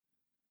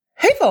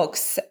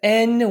Folks,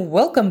 and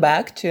welcome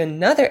back to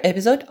another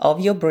episode of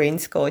your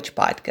Brains Coach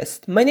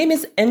podcast. My name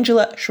is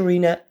Angela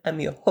Shurina. I'm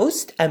your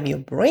host, I'm your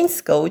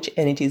Brains Coach,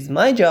 and it is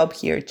my job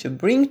here to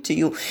bring to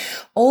you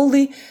all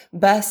the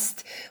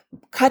best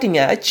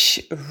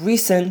cutting-edge,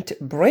 recent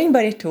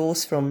brain-body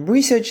tools from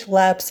research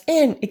labs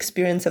and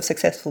experience of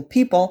successful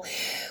people.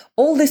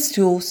 All these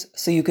tools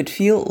so you could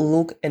feel,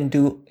 look, and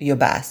do your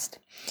best.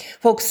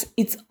 Folks,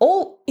 it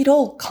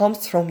all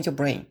comes from your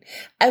brain.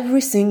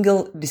 Every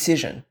single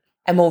decision,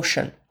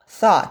 emotion,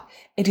 thought,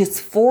 it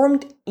is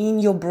formed in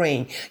your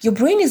brain. Your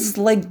brain is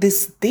like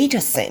this data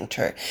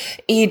center.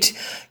 It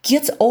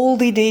gets all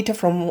the data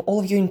from all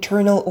of your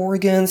internal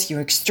organs,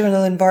 your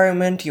external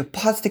environment, your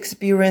past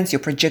experience, your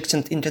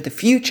projections into the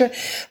future,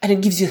 and it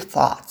gives you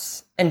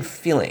thoughts and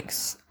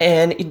feelings,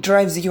 and it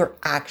drives your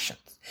actions.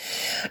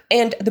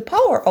 And the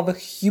power of a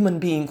human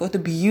being, or the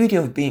beauty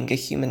of being a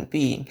human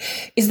being,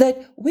 is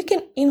that we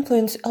can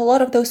influence a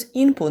lot of those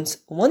inputs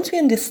once we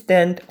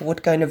understand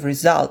what kind of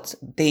results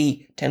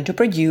they tend to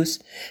produce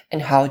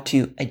and how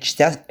to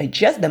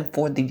adjust them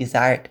for the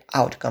desired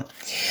outcome.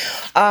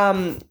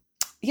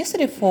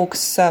 Yesterday,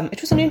 folks,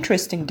 it was an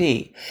interesting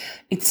day.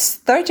 It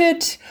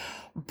started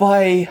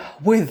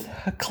with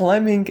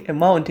climbing a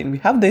mountain. We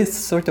have this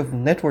sort of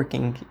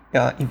networking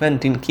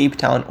event in Cape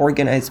Town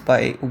organized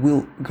by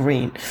Will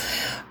Green.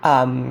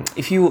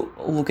 If you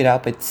look it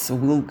up, it's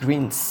Will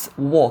Green's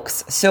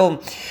Walks.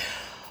 So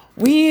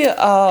we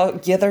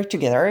gathered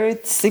together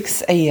at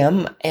 6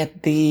 a.m.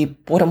 at the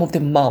bottom of the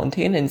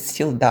mountain, and it's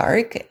still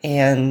dark.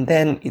 And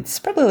then it's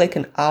probably like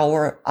an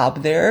hour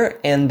up there,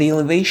 and the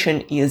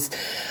elevation is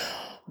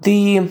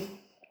the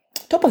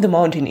top of the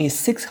mountain is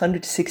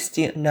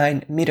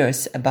 669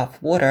 meters above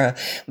water,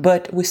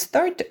 but we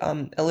start a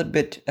little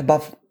bit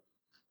above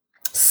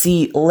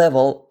sea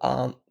level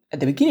at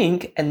the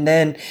beginning, and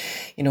then,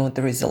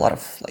 there is a lot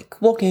of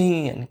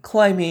walking and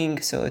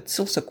climbing, so it's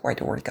also quite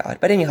a workout.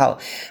 But anyhow,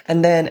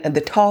 and then at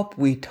the top,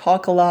 we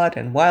talk a lot,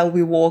 and while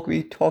we walk,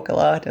 we talk a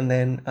lot, and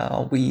then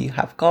we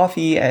have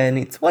coffee, and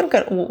it's one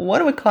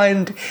of a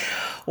kind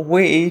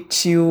way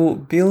to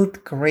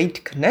build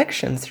great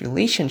connections,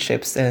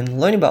 relationships, and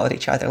learn about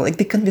each other. Like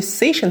the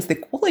conversations, the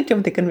quality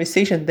of the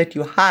conversation that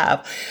you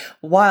have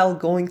while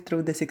going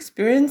through this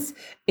experience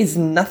is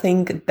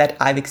nothing that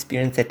I've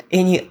experienced at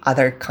any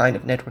other kind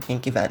of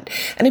networking event.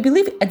 And I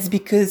believe it's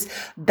because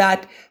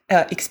that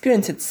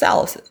experience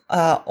itself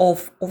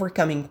of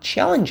overcoming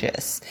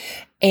challenges,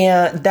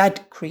 and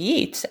that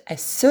creates a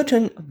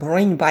certain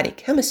brain-body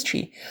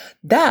chemistry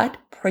that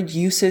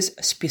produces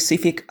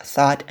specific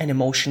thought and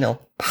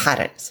emotional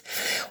patterns.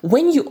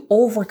 When you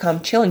overcome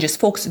challenges,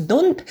 folks,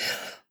 don't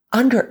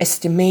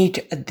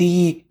underestimate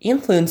the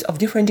influence of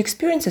different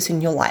experiences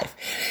in your life.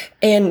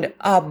 And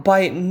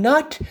by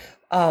not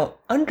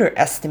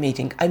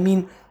underestimating, I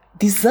mean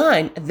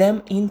design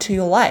them into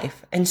your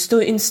life. And so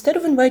instead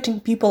of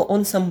inviting people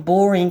on some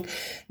boring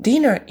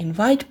dinner,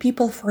 invite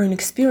people for an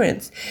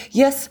experience.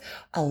 Yes,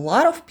 a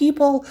lot of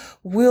people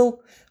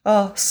will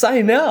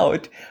sign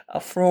out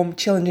from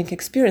challenging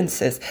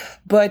experiences,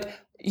 but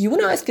you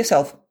want to ask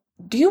yourself,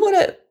 do you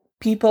want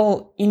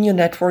people in your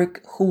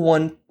network who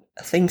want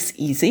things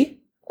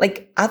easy?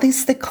 Are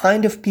these the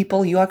kind of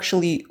people you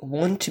actually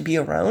want to be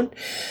around?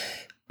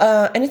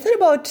 And it's not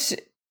about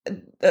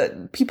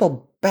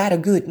people bad or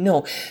good.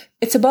 No,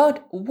 it's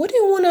about what do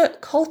you want to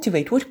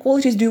cultivate? What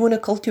qualities do you want to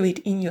cultivate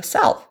in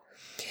yourself?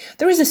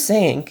 There is a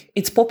saying,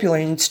 it's popular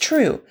and it's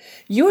true.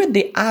 You're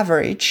the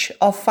average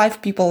of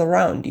 5 people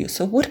around you.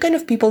 So what kind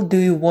of people do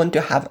you want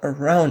to have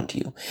around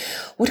you?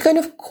 What kind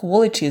of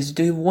qualities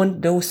do you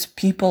want those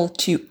people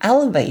to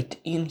elevate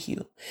in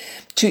you,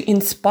 to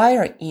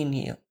inspire in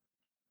you?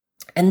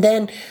 And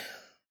then,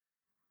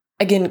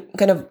 again,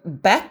 kind of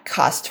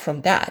backcast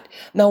from that.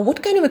 Now,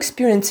 what kind of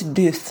experience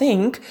do you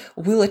think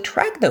will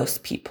attract those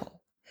people?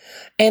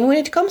 And when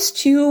it comes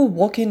to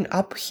walking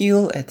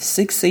uphill at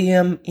 6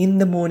 a.m. in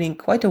the morning,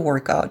 quite a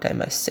workout, I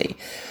must say.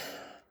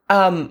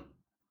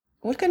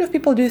 What kind of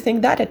people do you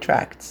think that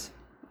attracts?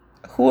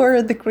 Who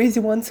are the crazy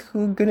ones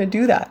who are going to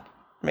do that,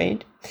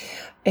 right?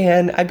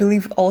 And I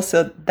believe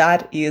also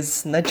that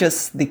is not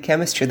just the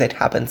chemistry that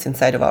happens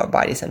inside of our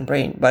bodies and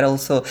brain, but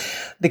also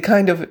the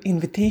kind of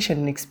invitation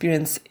and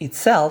experience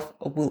itself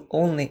will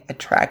only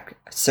attract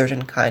a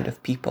certain kind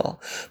of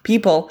people.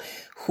 People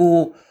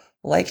who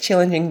like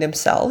challenging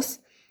themselves,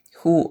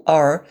 who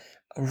are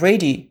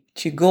ready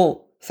to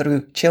go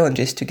through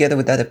challenges together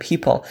with other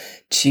people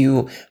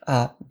to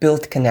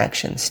build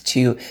connections,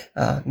 to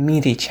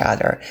meet each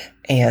other,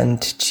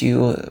 and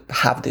to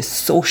have this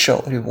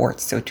social reward,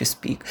 so to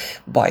speak,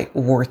 by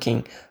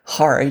working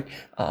hard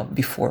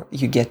before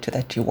you get to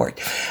that reward.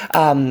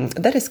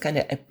 That is kind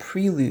of a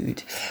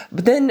prelude.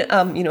 But then,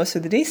 so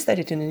the day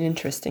started in an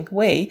interesting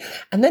way.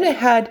 And then I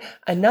had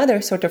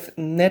another sort of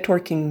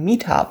networking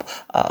meetup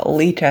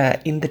later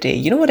in the day.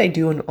 You know what I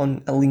do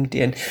on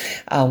LinkedIn?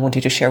 I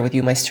wanted to share with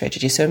you my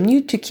strategy. So I'm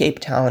new to Cape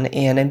Town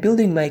and I'm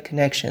building my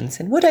connections.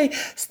 And what I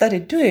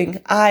started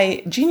doing,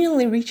 I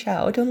genuinely reach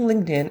out on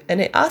LinkedIn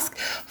and I ask ask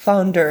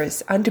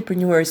founders,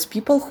 entrepreneurs,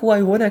 people who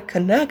I want to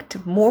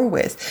connect more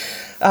with.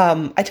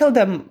 I tell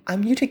them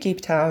I'm new to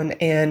Cape Town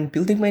and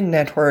building my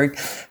network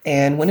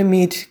and want to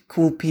meet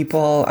cool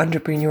people,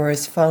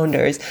 entrepreneurs,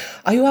 founders.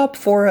 Are you up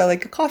for a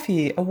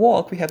coffee, a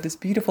walk? We have this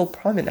beautiful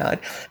promenade.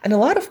 And a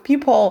lot of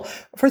people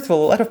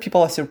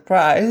are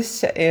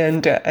surprised.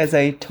 And as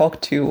I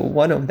talked to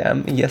one of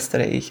them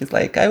yesterday, he's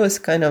like, I was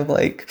kind of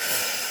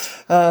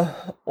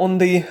on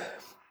the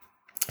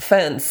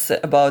fence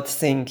about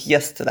saying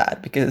yes to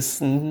that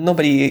because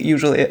nobody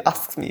usually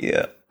asks me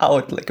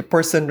out like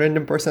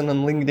random person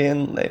on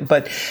LinkedIn.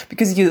 But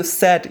because you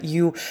said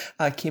you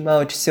came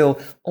out so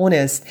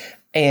honest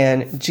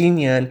and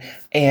genuine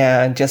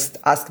and just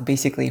ask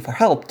basically for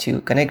help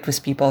to connect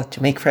with people,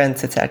 to make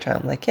friends, etc.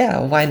 I'm like, yeah,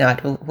 why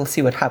not? We'll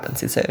see what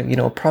happens. It's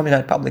a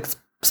prominent public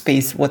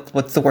space.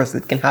 What's the worst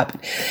that can happen?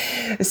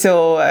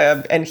 So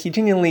and he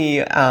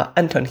genuinely,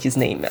 Anton, his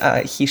name,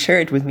 he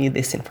shared with me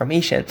this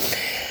information.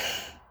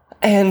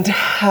 And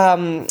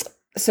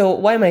so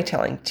why am I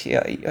telling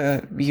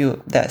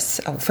you this?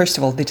 First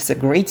of all, this is a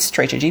great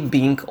strategy,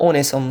 being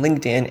honest on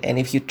LinkedIn. And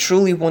if you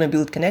truly want to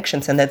build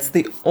connections, and that's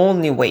the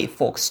only way,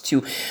 folks,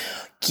 to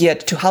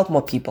help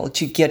more people,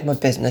 to get more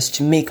business,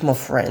 to make more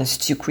friends,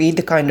 to create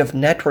the kind of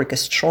network, a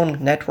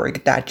strong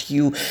network that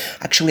you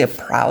actually are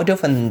proud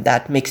of and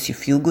that makes you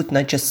feel good,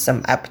 not just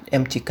some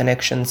empty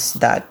connections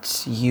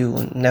that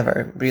you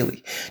never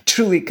really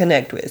truly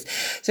connect with.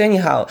 So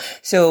anyhow,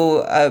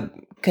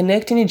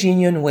 connect in a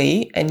genuine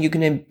way and you're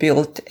going to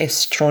build a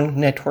strong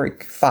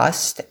network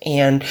fast.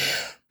 And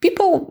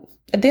people,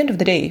 at the end of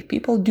the day,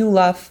 people do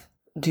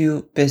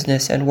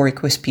business and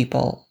work with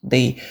people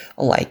they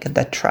like and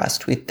that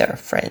trust with their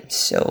friends.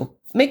 So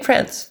make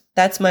friends.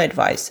 That's my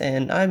advice.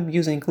 And I'm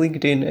using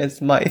LinkedIn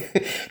as my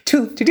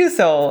tool to do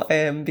so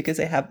because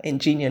I have a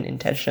genuine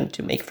intention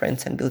to make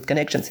friends and build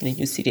connections in a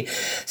new city.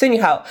 So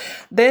anyhow,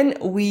 then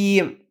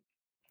with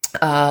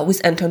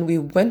Anton, we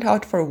went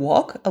out for a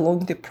walk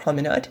along the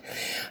promenade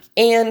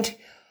and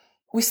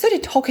we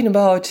started talking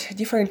about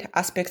different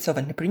aspects of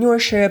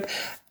entrepreneurship.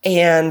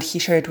 And he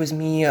shared with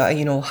me,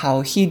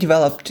 how he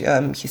developed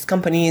his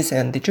companies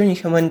and the journey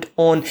he went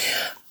on.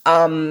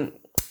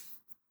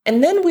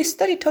 And then we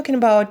started talking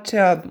about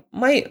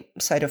my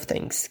side of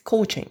things,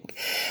 coaching.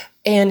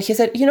 And he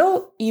said,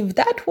 if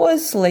that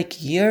was a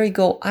year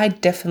ago,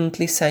 I'd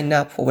definitely sign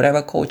up for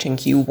whatever coaching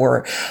you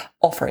were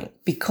offering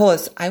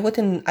because I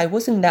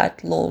was in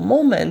that low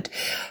moment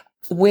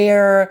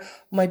where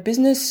my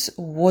business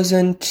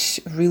wasn't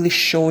really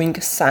showing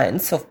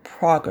signs of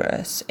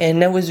progress.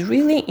 And I was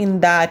really in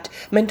that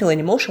mentally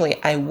and emotionally,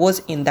 I was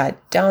in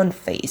that down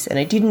phase and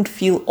I didn't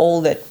feel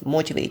all that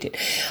motivated.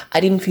 I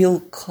didn't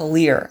feel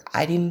clear.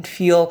 I didn't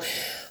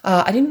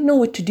know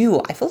what to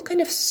do. I felt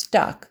kind of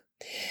stuck.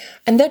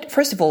 And that,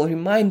 first of all,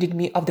 reminded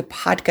me of the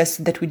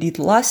podcast that we did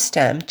last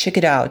time. Check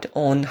it out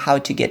on how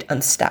to get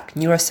unstuck,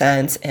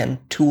 neuroscience and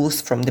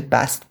tools from the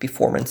best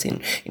performance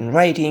in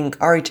writing,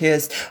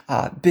 artists,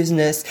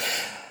 business.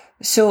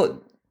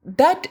 So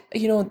that,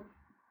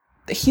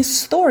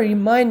 his story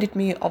reminded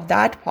me of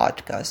that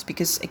podcast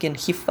because, again,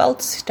 he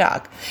felt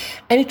stuck.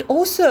 And it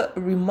also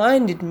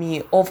reminded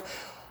me of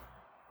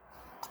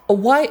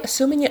why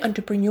so many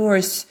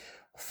entrepreneurs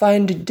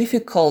find it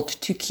difficult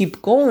to keep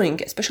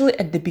going, especially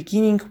at the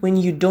beginning when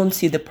you don't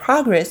see the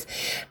progress.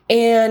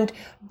 And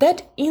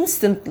that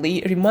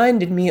instantly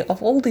reminded me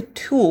of all the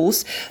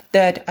tools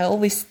that I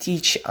always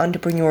teach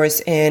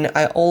entrepreneurs. And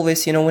I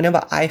always,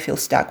 whenever I feel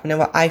stuck,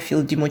 whenever I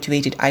feel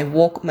demotivated, I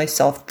walk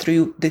myself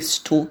through this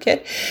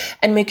toolkit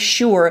and make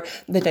sure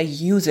that I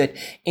use it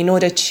in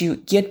order to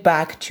get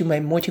back to my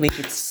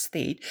motivated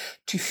state,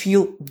 to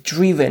feel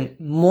driven,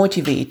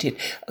 motivated,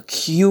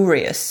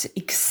 curious,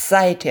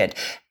 excited,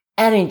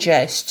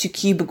 energized to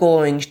keep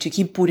going, to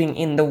keep putting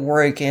in the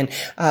work and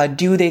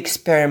do the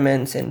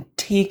experiments and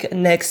take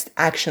next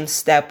action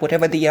step,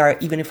 whatever they are,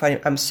 even if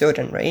I'm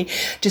certain, right?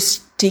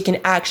 Just take an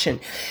action.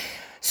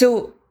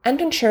 So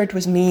Anton shared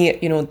with me,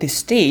 the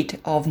state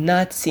of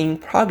not seeing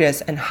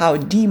progress and how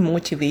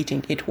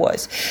demotivating it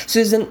was. So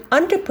as an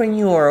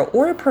entrepreneur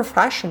or a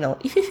professional,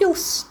 if you feel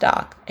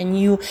stuck and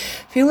you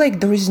feel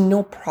like there is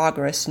no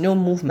progress, no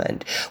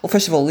movement, well,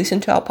 first of all, listen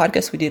to our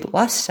podcast we did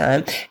last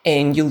time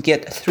and you'll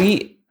get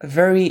 3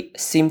 very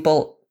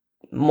simple,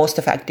 most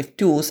effective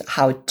tools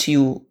how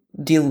to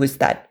deal with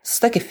that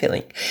stucky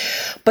feeling.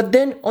 But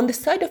then on the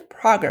side of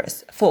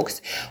progress,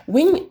 folks,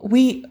 when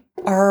we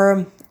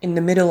are in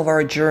the middle of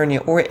our journey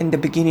or in the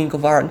beginning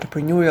of our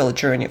entrepreneurial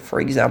journey,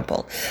 for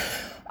example,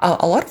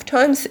 a lot of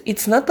times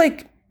it's not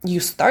like you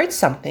start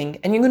something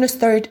and you're going to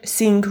start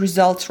seeing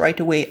results right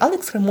away.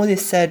 Alex Ramosi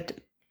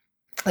said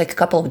a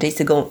couple of days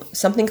ago,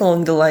 something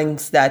along the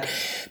lines that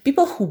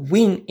people who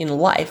win in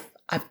life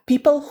are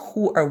people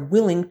who are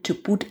willing to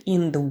put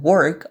in the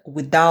work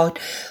without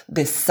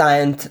the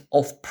sign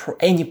of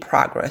any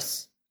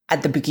progress.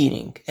 at the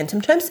beginning. And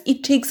sometimes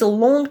it takes a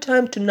long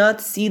time to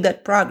not see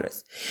that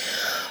progress.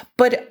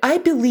 But I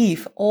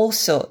believe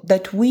also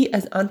that we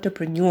as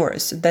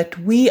entrepreneurs, that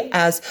we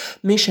as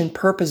mission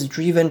purpose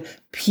driven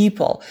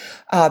people,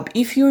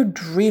 if you're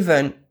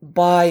driven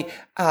by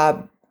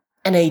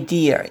an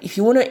idea, if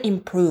you want to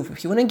improve,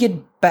 if you want to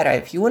get better,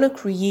 if you want to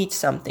create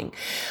something,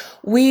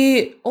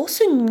 we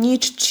also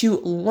need to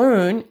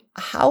learn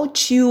how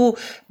to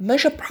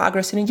measure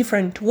progress in a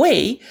different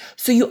way,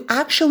 so you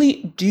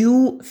actually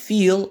do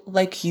feel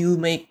like you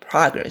make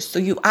progress. So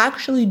you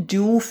actually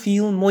do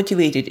feel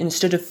motivated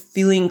instead of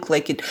feeling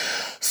like it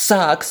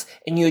sucks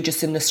and you're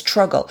just in a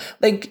struggle.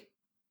 Like,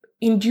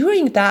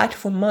 enduring that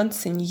for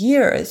months and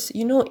years,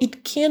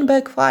 it can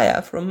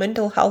backfire, from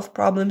mental health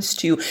problems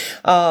to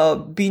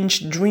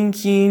binge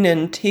drinking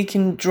and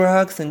taking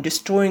drugs and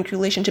destroying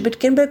relationship. It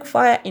can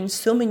backfire in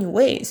so many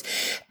ways.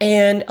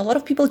 And a lot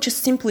of people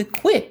just simply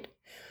quit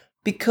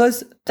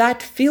because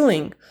that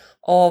feeling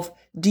of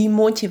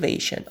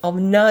demotivation,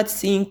 of not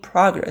seeing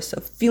progress,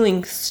 of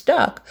feeling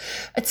stuck,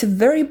 it's a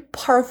very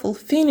powerful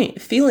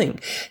feeling.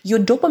 Your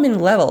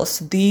dopamine levels,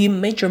 the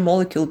major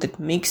molecule that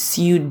makes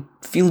you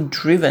feel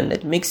driven,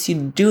 that makes you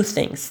do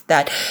things,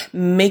 that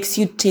makes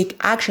you take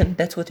action,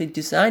 that's what it's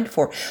designed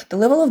for. The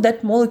level of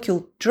that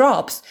molecule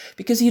drops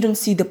because you don't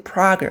see the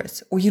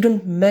progress, or you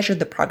don't measure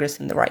the progress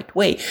in the right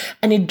way.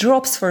 And it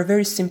drops for a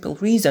very simple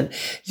reason.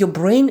 Your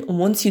brain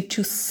wants you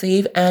to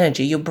save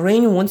energy. Your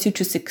brain wants you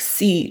to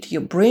succeed.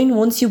 Your brain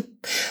wants you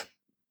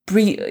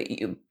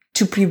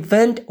to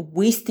prevent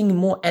wasting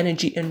more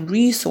energy and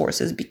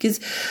resources, because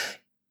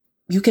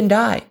you can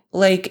die.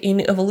 Like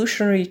in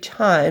evolutionary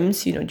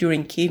times,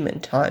 during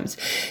caveman times,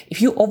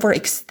 if you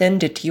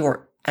overextended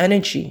your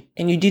energy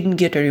and you didn't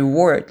get a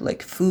reward,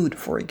 like food,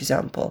 for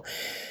example,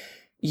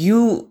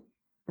 you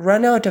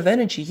run out of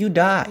energy, you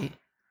die.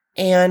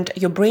 And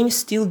your brain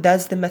still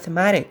does the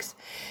mathematics.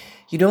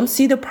 You don't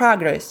see the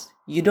progress.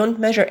 You don't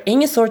measure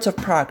any sorts of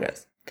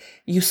progress.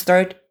 You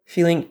start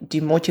feeling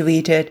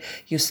demotivated.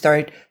 You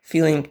start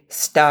feeling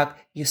stuck.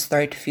 You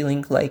start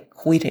feeling like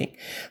quitting.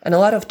 And a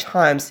lot of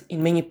times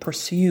in many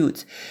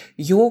pursuits,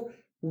 your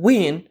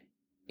win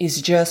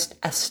is just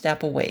a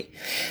step away.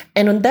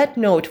 And on that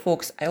note,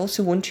 folks, I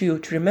also want you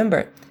to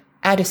remember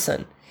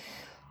Edison,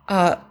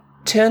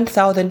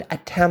 10,000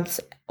 attempts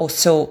or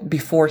so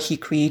before he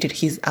created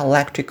his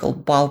electrical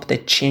bulb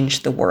that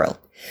changed the world.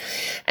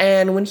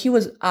 And when he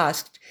was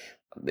asked,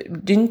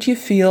 didn't you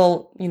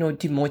feel,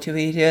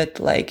 demotivated,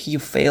 like you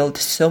failed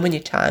so many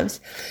times?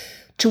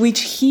 To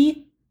which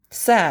he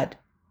said,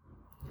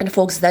 and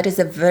folks, that is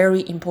a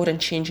very important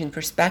change in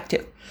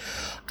perspective,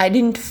 I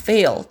didn't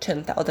fail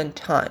 10,000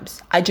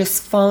 times. I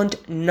just found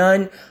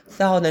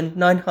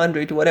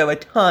 9,900 whatever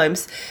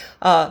times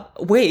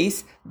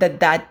ways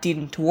that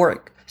didn't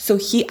work. So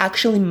he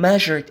actually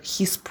measured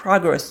his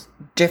progress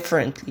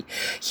differently.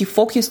 He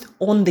focused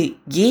on the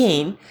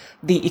gain,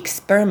 the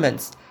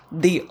experiments,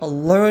 the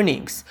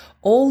learnings,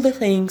 all the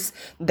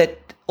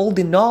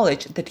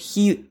knowledge that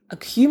he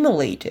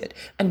accumulated.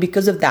 And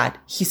because of that,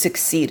 he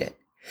succeeded.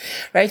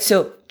 Right?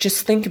 So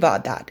just think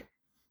about that.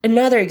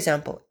 Another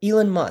example,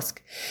 Elon Musk.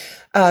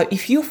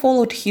 If you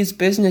followed his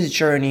business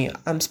journey,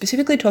 I'm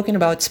specifically talking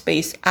about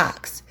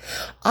SpaceX.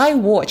 I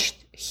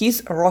watched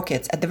his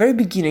rockets at the very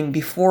beginning,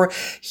 before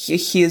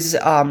his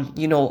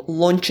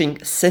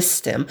launching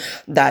system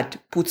that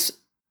puts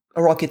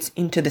rockets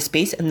into the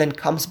space and then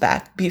comes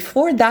back.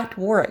 Before that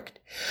worked,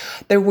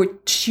 there were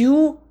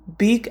 2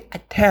 big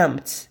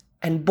attempts,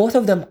 and both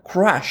of them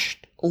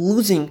crushed,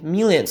 losing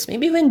millions,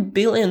 maybe even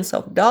billions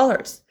of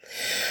dollars.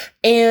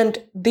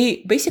 And they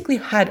basically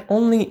had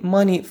only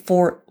money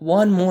for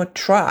one more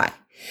try.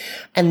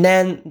 And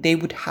then they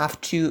would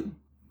have to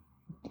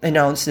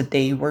announce that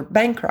they were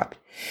bankrupt.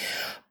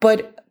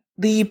 But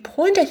the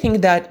point I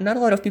think that not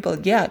a lot of people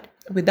get,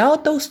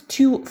 without those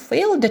 2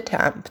 failed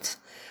attempts,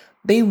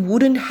 they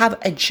wouldn't have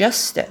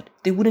adjusted.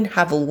 They wouldn't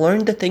have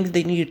learned the things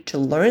they needed to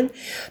learn.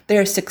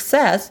 Their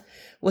success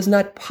was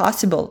not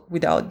possible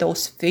without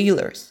those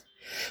failures.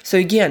 So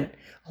again,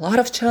 a lot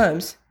of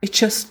times it's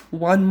just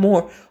one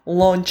more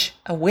launch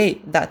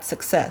away, that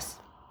success.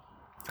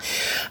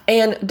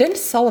 And Dan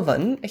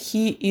Sullivan,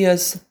 he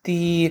is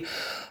the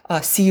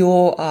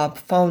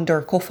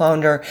CEO,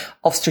 co-founder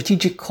of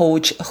Strategic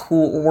Coach,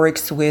 who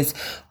works with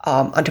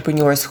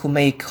entrepreneurs who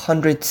make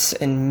hundreds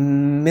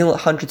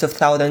of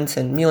thousands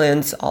and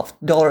millions of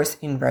dollars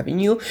in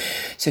revenue.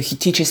 So he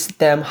teaches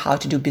them how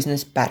to do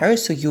business better.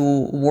 So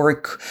you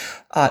work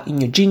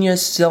in your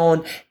genius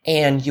zone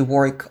and you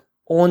work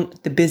on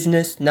the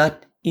business,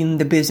 not in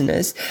the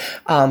business.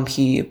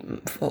 He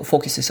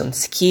focuses on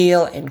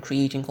scale and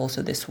creating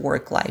also this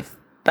work-life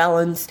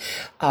balance,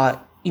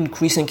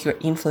 increasing your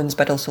influence,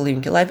 but also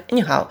living your life.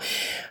 Anyhow,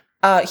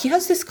 he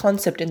has this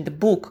concept in the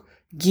book,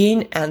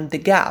 Gain and the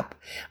Gap.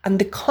 And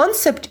the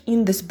concept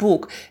in this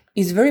book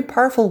is a very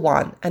powerful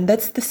one. And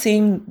that's the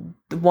same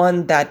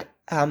one that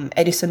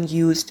Edison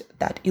used,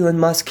 that Elon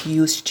Musk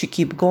used to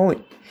keep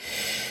going.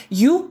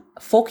 You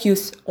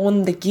focus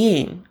on the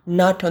gain,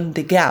 not on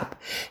the gap,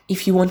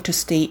 if you want to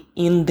stay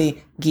in the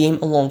game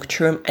long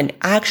term and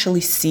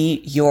actually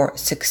see your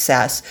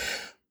success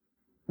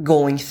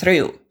going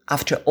through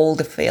after all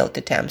the failed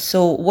attempts.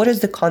 So what is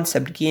the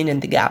concept, gain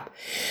and the gap?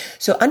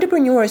 So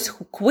entrepreneurs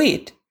who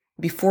quit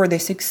before they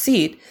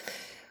succeed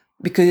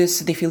because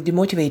they feel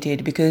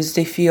demotivated, because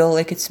they feel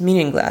like it's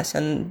meaningless,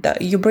 and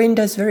your brain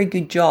does a very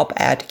good job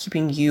at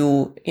keeping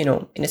you, in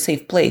a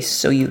safe place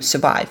so you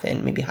survive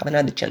and maybe have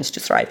another chance to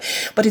thrive.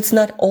 But it's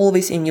not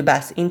always in your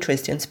best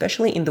interest, and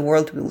especially in the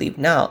world we live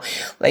now.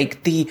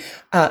 Like the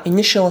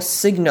initial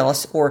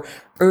signals or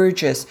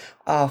urges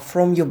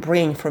from your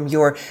brain,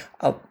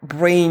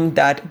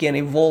 that again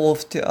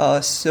evolved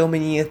so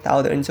many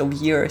thousands of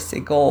years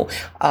ago,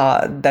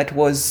 that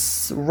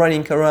was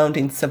running around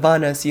in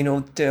savannas,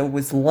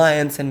 with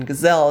lions and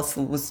gazelles,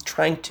 was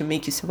trying to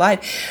make you survive.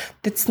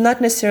 That's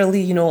not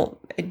necessarily,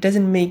 it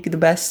doesn't make the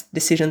best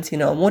decisions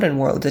in our modern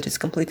world. That is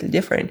completely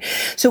different.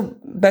 So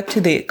back to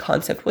the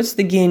concept, what's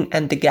the gain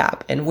and the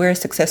gap, and where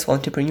successful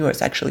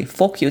entrepreneurs actually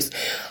focus,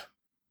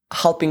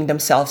 helping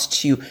themselves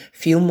to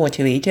feel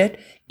motivated,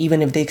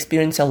 even if they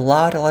experience a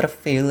lot of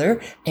failure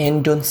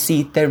and don't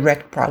see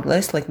direct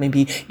progress, like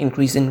maybe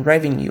increase in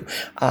revenue,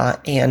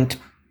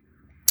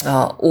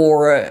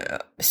 or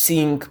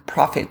seeing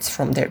profits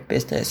from their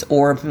business,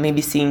 or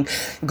maybe seeing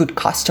good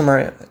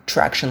customer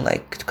traction,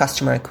 like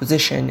customer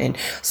acquisition and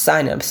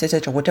signups,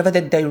 etc. Whatever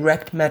the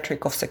direct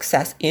metric of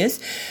success is,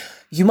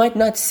 you might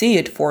not see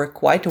it for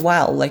quite a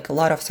while. Like a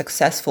lot of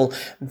successful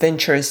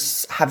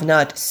ventures have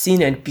not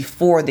seen it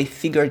before they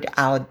figured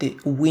out the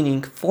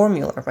winning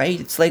formula, right?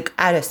 It's like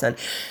Edison.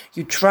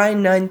 You try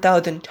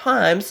 9,000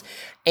 times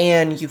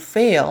and you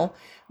fail,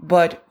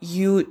 but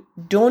you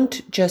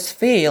don't just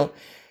fail.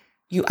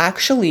 You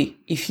actually,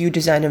 if you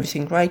design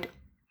everything right,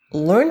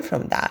 learn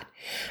from that.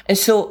 And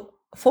so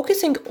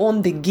focusing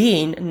on the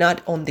gain,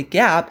 not on the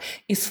gap,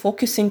 is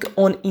focusing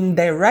on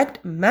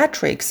indirect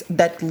metrics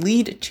that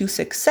lead to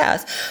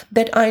success,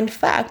 that are in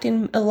fact,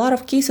 in a lot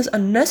of cases,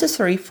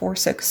 unnecessary for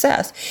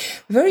success.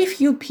 Very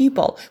few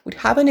people would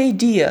have an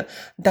idea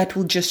that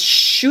will just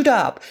shoot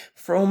up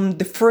from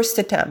the first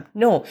attempt.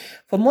 No,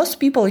 for most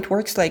people, it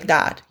works like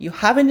that. You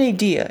have an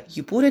idea,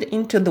 you put it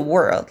into the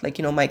world. Like,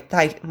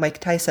 Mike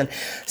Tyson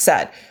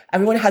said,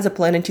 everyone has a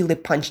plan until they're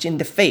punched in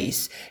the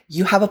face.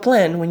 You have a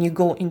plan when you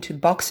go into a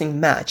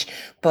boxing match,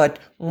 but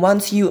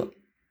once you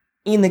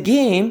in the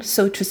game,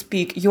 so to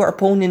speak, your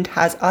opponent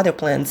has other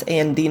plans,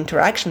 and the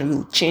interaction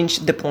will change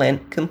the plan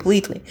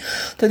completely.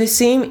 So the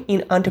same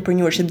in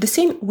entrepreneurship, the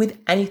same with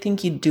anything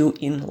you do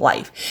in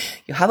life.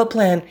 You have a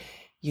plan,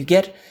 you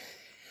get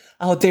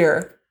out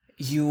there,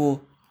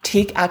 you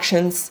take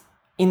actions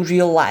in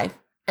real life,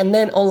 and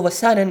then all of a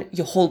sudden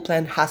your whole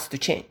plan has to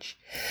change.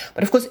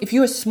 But of course, if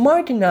you are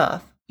smart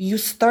enough, you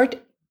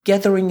start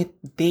gathering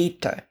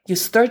data. You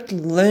start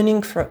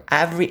learning from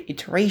every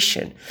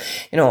iteration.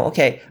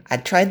 Okay, I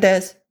tried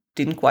this,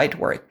 didn't quite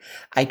work.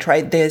 I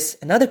tried this,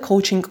 another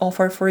coaching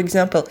offer, for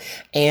example,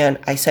 and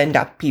I signed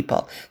up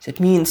people. So it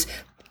means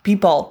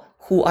people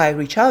who I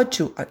reach out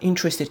to are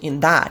interested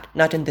in that,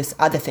 not in this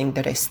other thing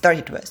that I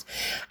started with.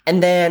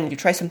 And then you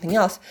try something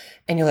else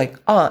and you're like,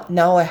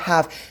 now I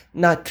have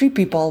not 3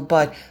 people,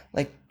 but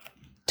like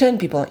 10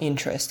 people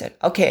interested.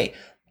 Okay,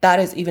 that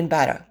is even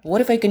better.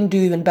 What if I can do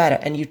even better?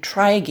 And you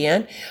try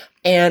again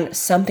and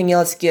something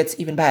else gets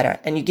even better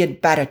and you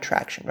get better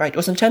traction, right?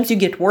 Or sometimes you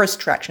get worse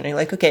traction and you're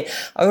like, okay,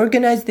 I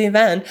organized the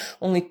event,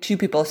 only 2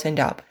 people signed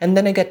up, and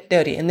then I got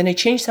 30, and then I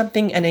changed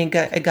something and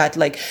I got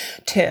like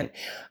 10.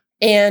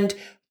 And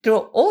through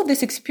all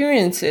these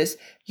experiences,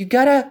 you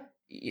gotta,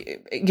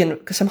 again,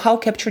 somehow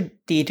capture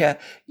data.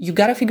 You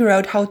gotta figure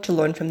out how to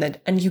learn from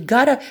that. And you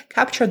gotta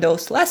capture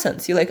those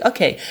lessons. You're like,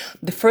 okay,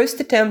 the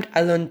first attempt,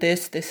 I learned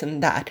this,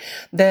 and that.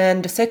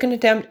 Then the second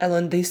attempt, I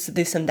learned this,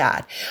 and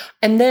that.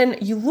 And then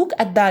you look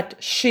at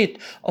that sheet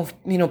of,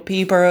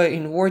 paper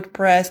in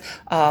WordPress,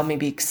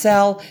 maybe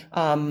Excel,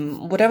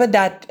 whatever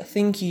that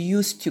thing you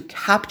use to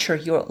capture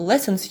your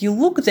lessons. You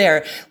look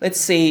there,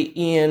 let's say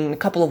in a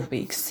couple of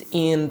weeks,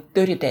 in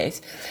 30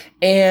 days,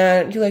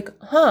 and you're like,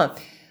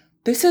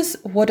 this is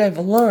what I've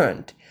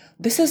learned.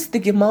 This is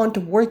the amount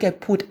of work I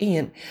put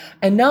in.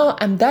 And now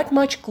I'm that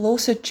much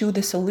closer to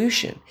the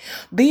solution.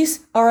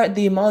 These are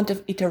the amount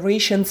of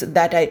iterations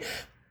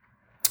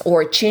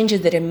or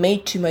changes that I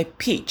made to my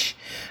pitch.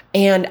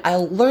 And I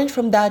learned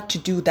from that to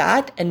do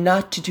that and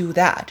not to do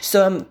that.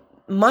 So I'm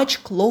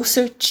much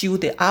closer to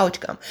the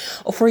outcome.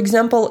 Or for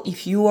example,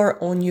 if you are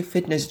on your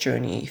fitness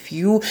journey, if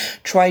you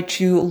try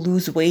to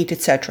lose weight,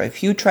 etc.,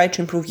 if you try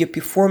to improve your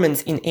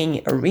performance in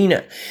any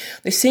arena,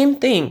 the same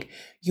thing.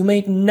 You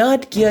may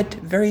not get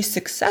very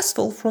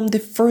successful from the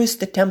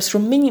first attempts,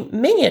 from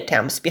many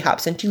attempts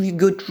perhaps, until you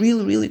get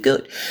really, really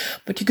good.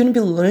 But you're going to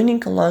be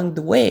learning along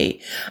the way.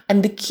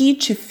 And the key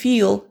to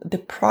feel the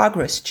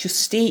progress, to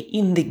stay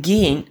in the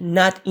game,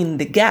 not in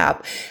the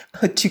gap,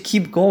 to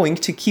keep going,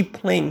 to keep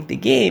playing the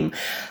game.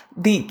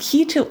 The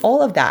key to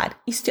all of that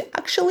is to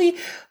actually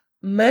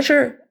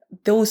measure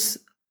those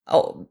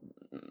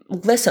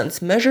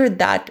lessons, measure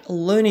that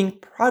learning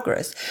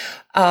progress,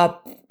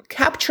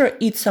 capture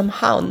it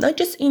somehow, not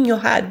just in your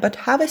head, but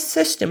have a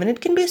system. And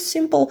it can be a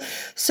simple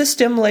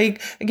system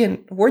like, again,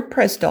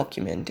 WordPress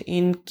document.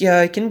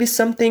 It can be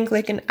something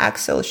like an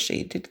Excel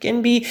sheet. It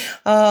can be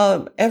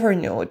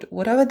Evernote,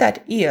 whatever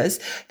that is.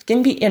 It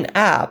can be an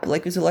app.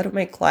 Like with a lot of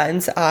my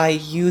clients, I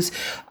use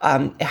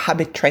a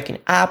habit tracking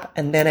app,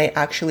 and then I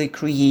actually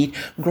create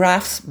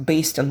graphs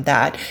based on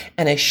that.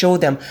 And I show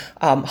them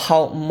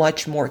how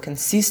much more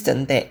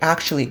consistent they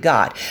actually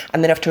got.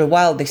 And then after a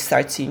while, they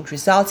start seeing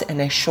results,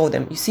 and I show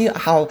them, you see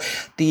how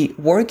the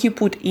work you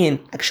put in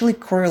actually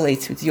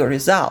correlates with your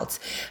results.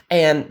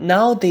 And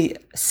now they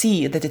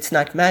see that it's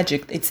not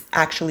magic, it's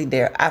actually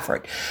their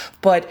effort.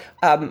 But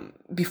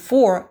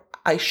before,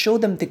 I show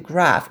them the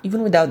graph,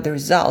 even without the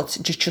results,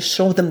 just to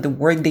show them the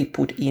work they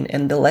put in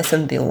and the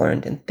lesson they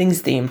learned and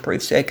things they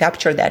improved. So I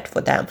capture that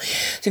for them.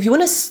 So if you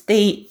want to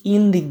stay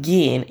in the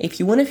game, if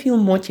you want to feel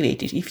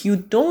motivated, if you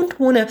don't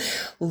want to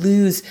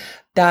lose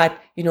that,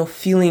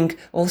 feeling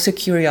also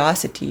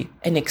curiosity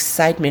and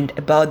excitement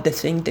about the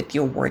thing that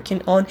you're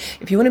working on,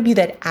 if you want to be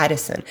that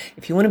Addison,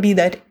 if you want to be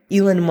that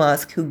Elon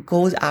Musk who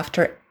goes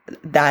after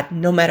that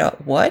no matter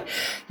what,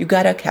 you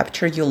gotta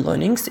capture your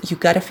learnings. You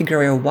gotta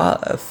figure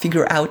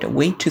out a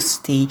way to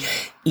stay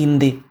in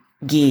the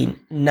gain,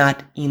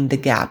 not in the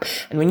gap.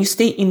 And when you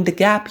stay in the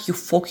gap, you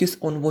focus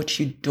on what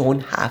you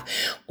don't have,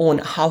 on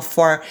how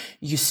far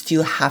you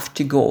still have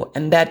to go.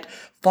 And that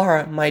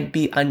far might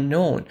be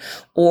unknown,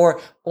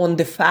 or on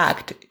the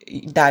fact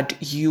that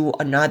you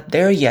are not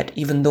there yet,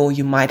 even though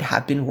you might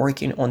have been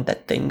working on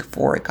that thing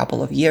for a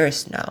couple of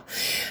years now.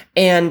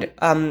 And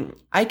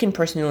I can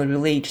personally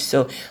relate.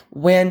 So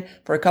when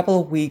for a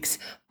couple of weeks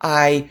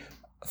I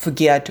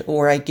forget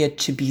or I get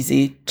too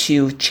busy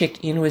to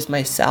check in with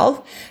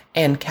myself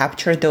and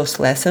capture those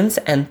lessons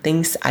and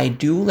things I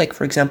do. Like,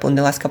 for example, in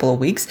the last couple of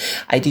weeks,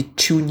 I did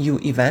 2 new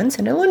events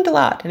and I learned a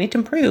lot and it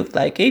improved,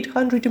 like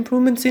 800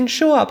 improvements in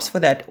show-ups for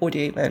that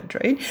audio event,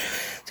 right?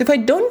 So if I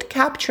don't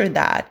capture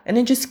that and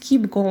I just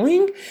keep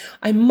going,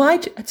 I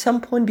might at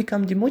some point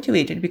become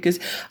demotivated because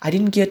I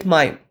didn't get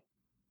my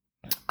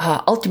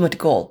ultimate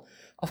goal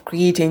of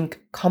creating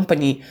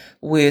company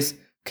with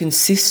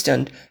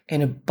consistent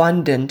and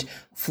abundant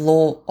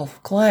flow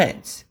of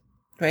clients,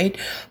 right?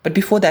 But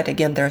before that,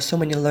 again, there are so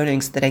many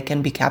learnings that I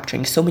can be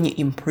capturing, so many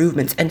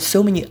improvements and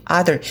so many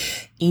other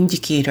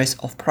indicators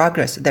of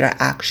progress that are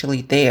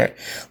actually there.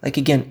 Like,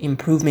 again,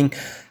 improving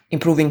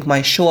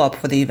my show up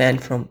for the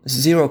event from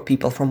 0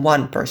 people, from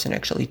 1 person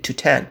actually to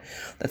 10.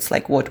 That's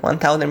like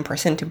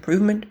 1000%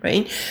 improvement,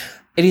 right?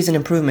 It is an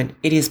improvement.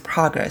 It is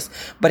progress.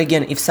 But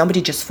again, if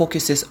somebody just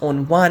focuses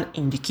on one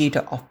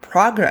indicator of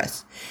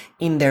progress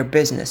in their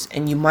business,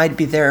 and you might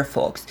be there,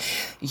 folks,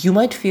 you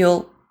might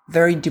feel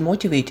very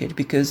demotivated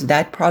because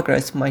that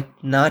progress might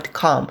not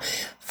come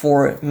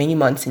for many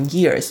months and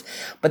years.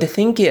 But the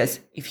thing is,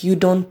 if you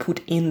don't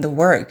put in the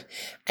work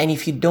and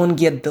if you don't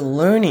get the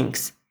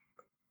learnings,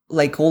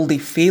 like all the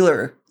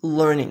failure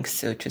learnings,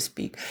 so to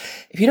speak,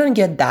 if you don't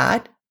get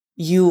that,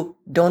 you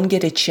don't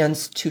get a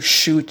chance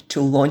to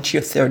launch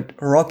your third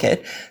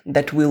rocket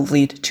that will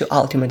lead to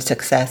ultimate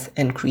success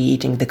and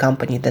creating the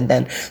company that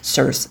then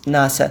serves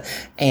NASA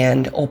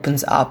and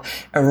opens up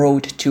a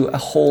road to a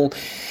whole,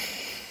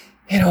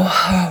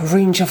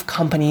 range of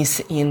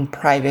companies in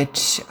private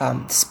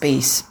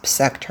space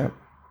sector.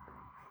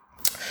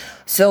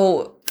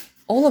 So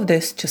all of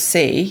this to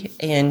say,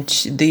 and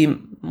the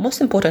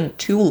most important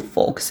tool,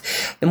 folks,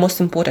 the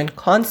most important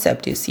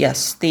concept is, yes,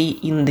 stay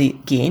in the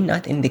game,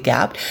 not in the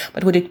gap.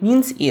 But what it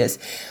means is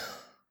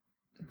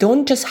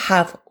don't just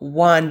have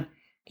one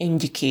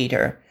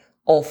indicator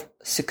of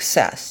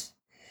success.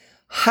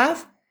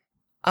 Have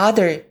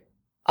other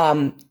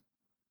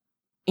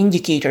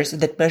indicators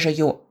that measure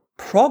your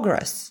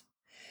progress.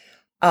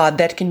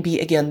 That can be,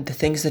 again, the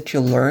things that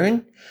you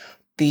learn,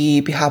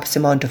 the perhaps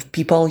amount of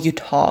people you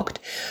talked,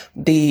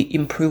 the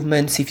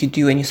improvements if you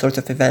do any sorts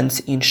of events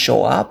in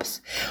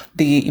show-ups,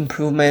 the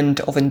improvement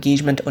of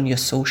engagement on your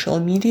social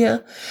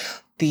media.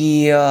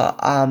 There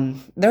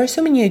are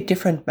so many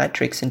different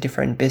metrics in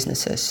different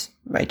businesses,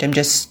 right? I'm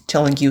just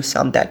telling you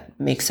some that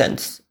make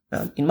sense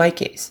in my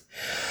case.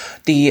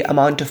 The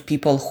amount of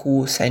people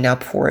who sign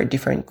up for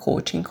different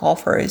coaching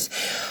offers,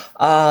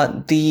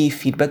 the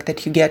feedback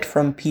that you get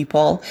from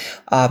people,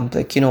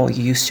 you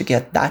used to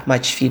get that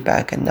much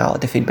feedback and now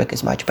the feedback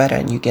is much better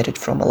and you get it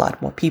from a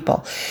lot more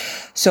people.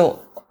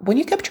 So when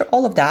you capture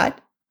all of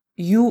that,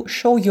 you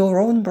show your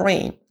own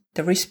brain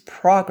there is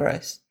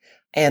progress,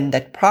 and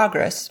that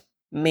progress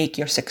make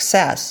your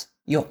success,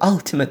 your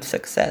ultimate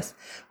success,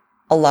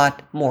 a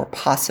lot more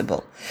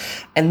possible.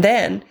 And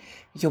then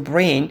your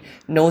brain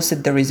knows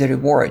that there is a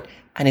reward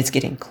and it's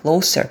getting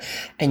closer,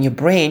 and your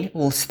brain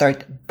will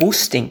start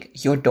boosting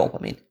your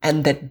dopamine.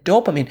 And that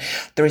dopamine,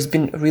 there has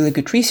been really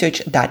good research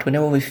that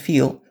whenever we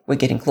feel we're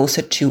getting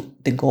closer to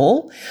the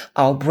goal,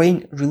 our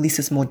brain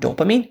releases more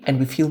dopamine and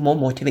we feel more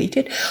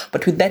motivated.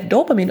 But with that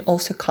dopamine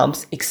also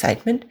comes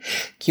excitement,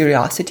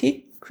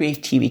 curiosity,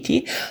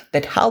 creativity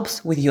that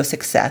helps with your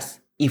success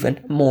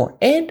even more.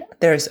 And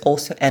there's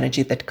also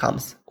energy that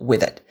comes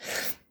with it.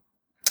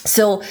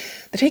 So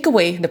the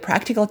takeaway, the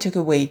practical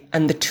takeaway,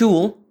 and the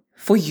tool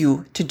for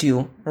you to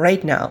do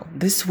right now,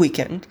 this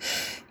weekend,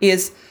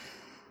 is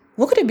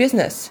look at your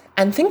business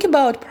and think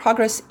about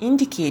progress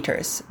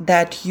indicators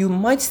that you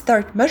might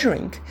start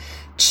measuring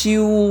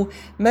to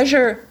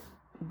measure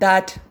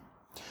that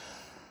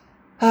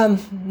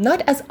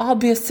not as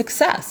obvious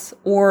success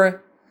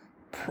or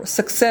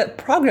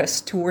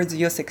progress towards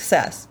your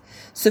success.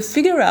 So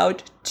figure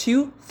out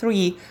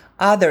 2-3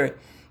 other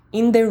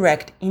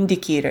indirect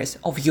indicators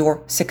of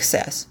your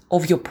success,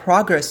 of your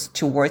progress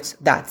towards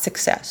that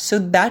success. So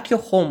that's your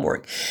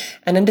homework.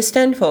 And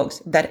understand,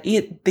 folks, that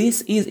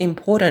this is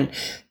important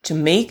to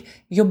make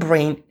your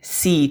brain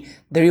see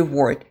the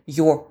reward,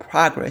 your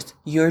progress,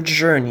 your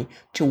journey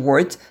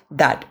towards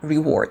that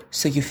reward.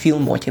 So you feel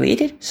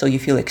motivated, so you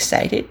feel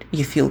excited,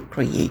 you feel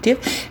creative,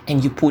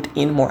 and you put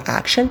in more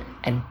action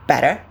and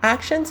better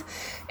actions,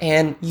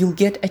 and you'll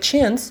get a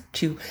chance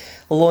to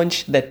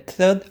launch that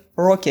third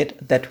rocket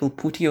that will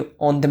put you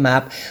on the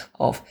map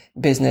of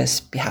business,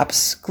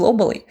 perhaps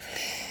globally.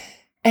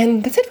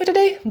 And that's it for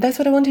today. That's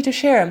what I wanted to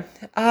share.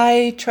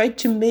 I tried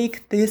to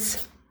make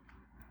this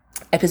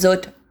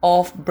episode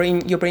of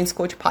Your Brain's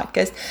Coach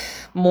podcast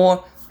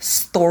more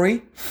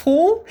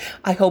storyful.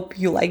 I hope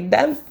you like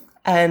them,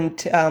 and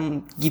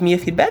give me a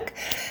feedback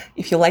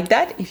if you like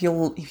that, if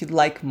you'd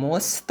like more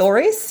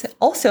stories.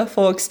 Also,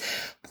 folks,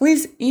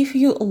 please, if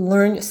you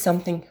learn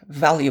something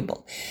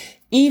valuable,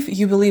 if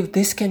you believe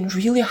this can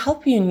really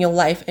help you in your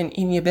life and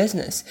in your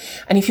business,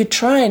 and if you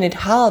try and it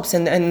helps,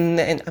 and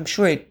I'm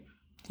sure it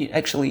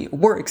actually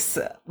works,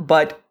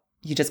 but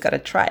you just gotta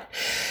try it.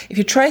 If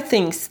you try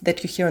things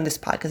that you hear on this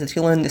podcast, that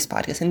you learn in this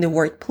podcast, and they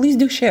work, please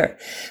do share,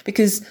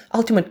 because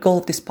ultimate goal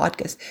of this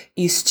podcast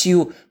is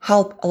to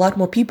help a lot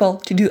more people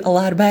to do a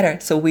lot better,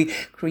 so we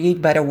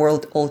create better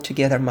world all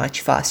together much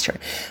faster.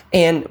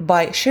 And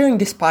by sharing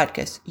this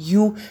podcast,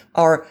 you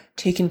are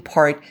taking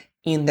part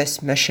in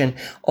this mission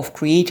of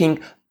creating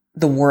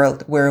the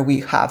world where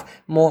we have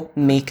more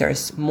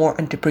makers, more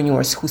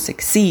entrepreneurs who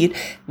succeed,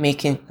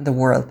 making the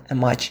world a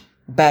much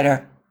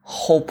better,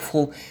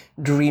 hopeful,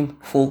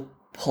 dreamful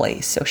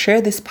place. So share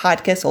this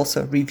podcast,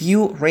 also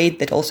review, rate.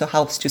 That also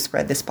helps to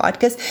spread this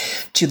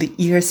podcast to the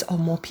ears of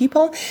more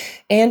people.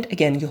 And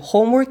again, your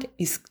homework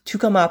is to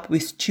come up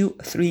with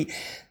 2-3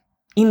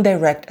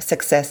 indirect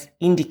success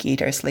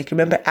indicators. Like,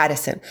 remember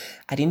Edison,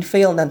 I didn't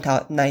fail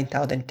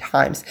 9,000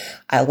 times.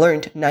 I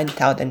learned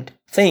 9,000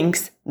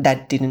 things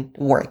that didn't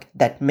work,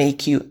 that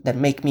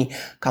make me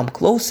come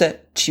closer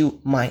to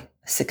my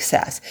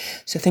success.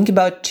 So think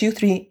about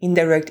 2-3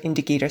 indirect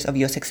indicators of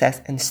your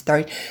success and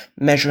start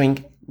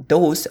measuring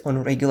those on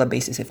a regular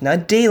basis. If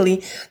not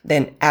daily,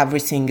 then every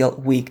single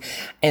week.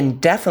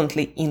 And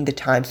definitely in the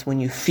times when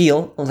you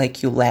feel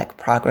like you lack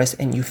progress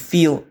and you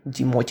feel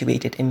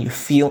demotivated and you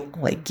feel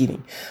like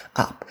giving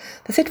up.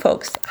 That's it,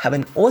 folks. Have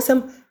an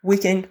awesome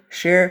weekend.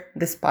 Share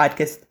this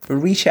podcast,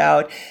 reach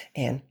out,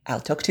 and I'll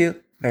talk to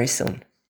you very soon.